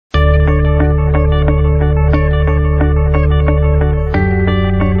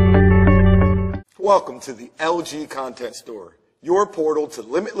Welcome to the LG Content Store, your portal to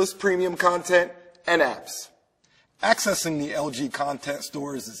limitless premium content and apps. Accessing the LG Content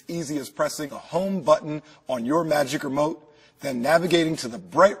Store is as easy as pressing the home button on your Magic Remote, then navigating to the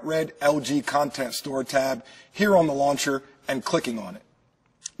bright red LG Content Store tab here on the launcher and clicking on it.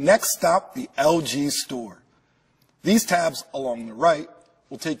 Next stop, the LG Store. These tabs along the right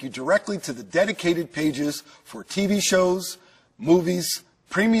will take you directly to the dedicated pages for TV shows, movies,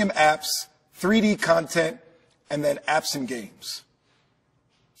 premium apps, 3D content, and then apps and games.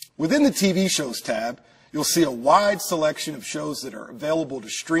 Within the TV shows tab, you'll see a wide selection of shows that are available to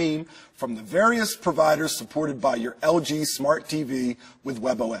stream from the various providers supported by your LG SmartTV with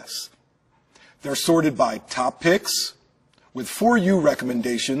webOS. They're sorted by top picks, with For You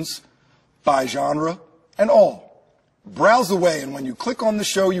recommendations, by genre, and all. Browse away, and when you click on the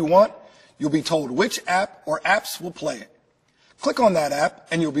show you want, you'll be told which app or apps will play it. Click on that app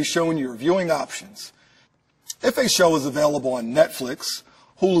and you'll be shown your viewing options. If a show is available on Netflix,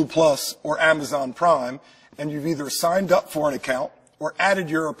 Hulu Plus, or Amazon Prime, and you've either signed up for an account or added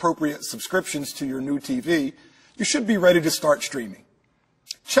your appropriate subscriptions to your new TV, you should be ready to start streaming.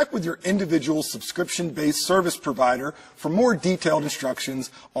 Check with your individual subscription-based service provider for more detailed instructions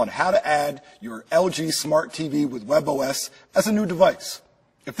on how to add your LG Smart TV with webOS as a new device.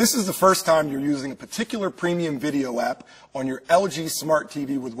 If this is the first time you're using a particular premium video app on your LG Smart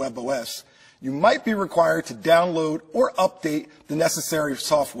TV with webOS, you might be required to download or update the necessary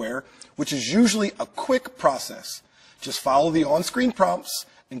software, which is usually a quick process. Just follow the on-screen prompts,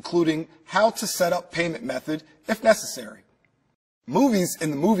 including how to set up payment method if necessary. Movies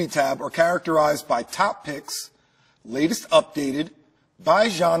in the Movie tab are characterized by top picks, latest updated, by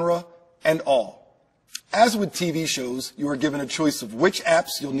genre, and all. As with TV shows, you are given a choice of which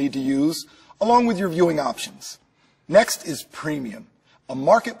apps you'll need to use, along with your viewing options. Next is Premium, a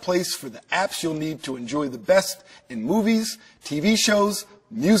marketplace for the apps you'll need to enjoy the best in movies, TV shows,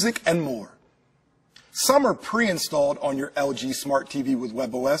 music, and more. Some are pre-installed on your LG Smart TV with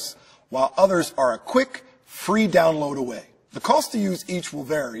webOS, while others are a quick, free download away. The cost to use each will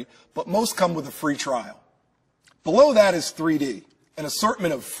vary, but most come with a free trial. Below that is 3D, an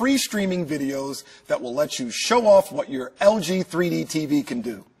assortment of free streaming videos that will let you show off what your LG 3D TV can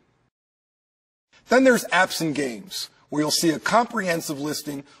do. Then there's Apps and Games, where you'll see a comprehensive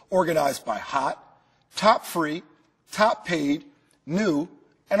listing organized by hot, top free, top paid, new,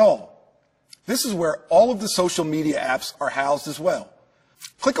 and all. This is where all of the social media apps are housed as well.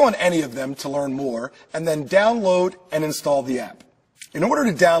 Click on any of them to learn more, and then download and install the app. In order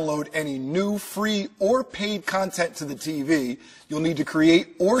to download any new free or paid content to the TV, you'll need to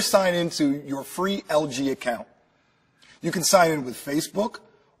create or sign into your free LG account. You can sign in with Facebook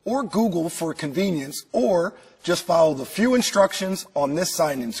or Google for convenience, or just follow the few instructions on this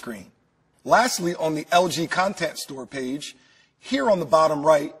sign-in screen. Lastly, on the LG Content Store page, here on the bottom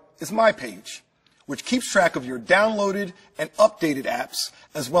right is My Page, which keeps track of your downloaded and updated apps,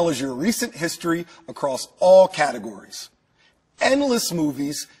 as well as your recent history across all categories. Endless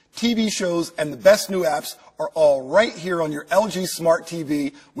movies, TV shows, and the best new apps are all right here on your LG Smart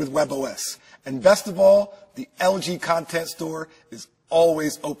TV with webOS. And best of all, the LG Content Store is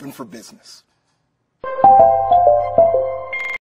always open for business.